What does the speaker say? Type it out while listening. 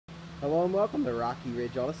Hello and welcome to Rocky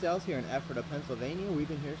Ridge Auto Sales here in Ephrata, Pennsylvania. We've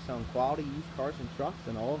been here selling quality used cars and trucks,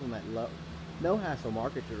 and all of them at low, no hassle,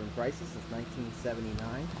 market-driven prices since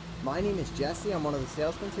 1979. My name is Jesse. I'm one of the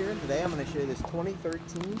salesmen here, and today I'm going to show you this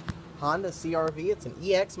 2013 Honda CR-V. It's an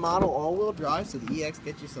EX model, all-wheel drive, so the EX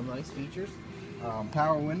gets you some nice features.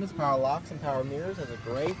 Power windows, power locks, and power mirrors. Has a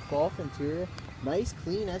gray cloth interior. Nice,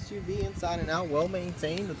 clean SUV inside and out, well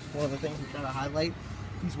maintained. That's one of the things we try to highlight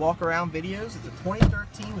these walk around videos. It's a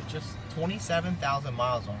 2013 with just 27,000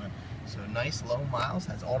 miles on it. So nice low miles,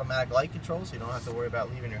 has automatic light controls, so you don't have to worry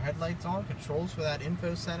about leaving your headlights on. Controls for that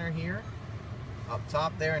info center here, up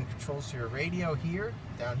top there, and controls to your radio here,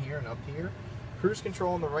 down here, and up here. Cruise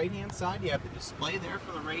control on the right hand side. You have the display there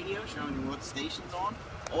for the radio showing you what station's on.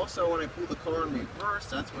 Also, when I pull the car in reverse,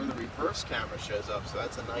 that's where the reverse camera shows up. So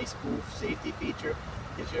that's a nice, cool safety feature.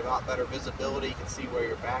 Gives you a lot better visibility. You can see where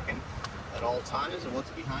you're backing at all times and what's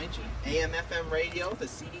behind you. AM/FM radio with a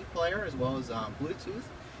CD player as well as Bluetooth.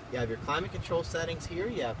 You have your climate control settings here.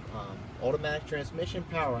 You have automatic transmission,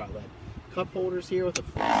 power outlet. Cup holders here with a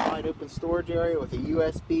slide open storage area with a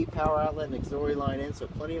USB power outlet and auxiliary line in, so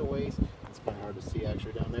plenty of ways. It's kind of hard to see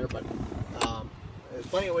actually down there, but there's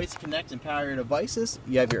plenty of ways to connect and power your devices.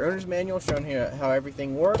 You have your owner's manual showing here how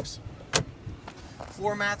everything works.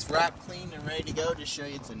 Floor mats wrapped, clean, and ready to go. Just show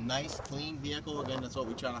you it's a nice, clean vehicle. Again, that's what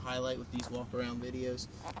we try to highlight with these walk-around videos.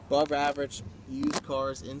 Above average used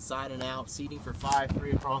cars inside and out. Seating for 5,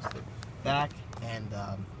 3 across the back, and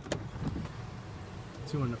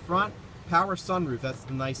 2 in the front. Power sunroof. That's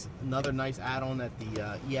the another nice add-on that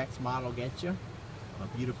the EX model gets you. On a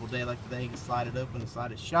beautiful day like today, you can slide it open and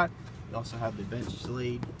slide it shut. You also have the bench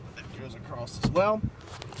shade that goes across as well.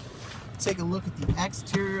 Take a look at the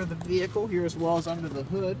exterior of the vehicle here as well as under the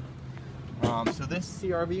hood. So this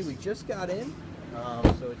CR-V we just got in,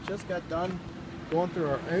 so it just got done going through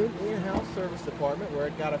our own in-house service department where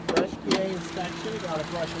it got a fresh PA inspection, got a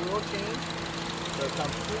fresh oil change, so it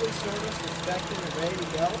comes fully serviced, inspected, and ready to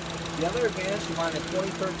go. The other advantage, you find a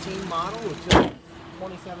 2013 model with just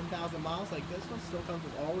 27,000 miles like this one, still comes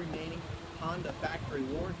with all remaining Honda factory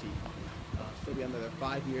warranty. Still be under their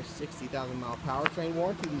 5-year, 60,000 mile powertrain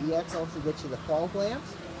warranty. The EX also gets you the fog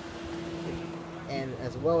lamps, and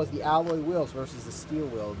as well as the alloy wheels versus the steel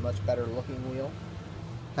wheel, much better looking wheel.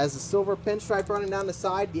 Has a silver pinstripe running down the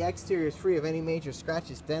side. The exterior is free of any major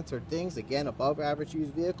scratches, dents, or dings. Again, above average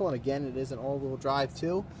used vehicle, and again, it is an all-wheel drive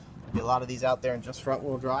too. There'll be a lot of these out there in just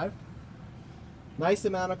front-wheel drive. Nice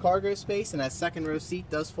amount of cargo space, and that second row seat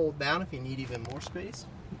does fold down if you need even more space.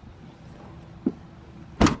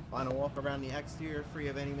 Final walk around the exterior, free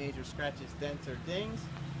of any major scratches, dents, or dings.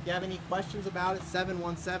 If you have any questions about it,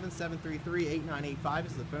 717-733-8985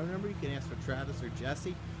 is the phone number. You can ask for Travis or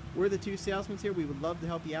Jesse. We're the two salesmen here. We would love to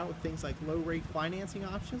help you out with things like low-rate financing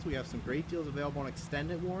options. We have some great deals available on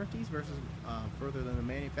extended warranties versus further than the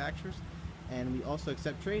manufacturers. And we also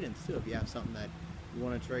accept trade-ins, too, if you have something that you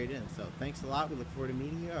want to trade in. So thanks a lot. We look forward to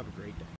meeting you. Have a great day.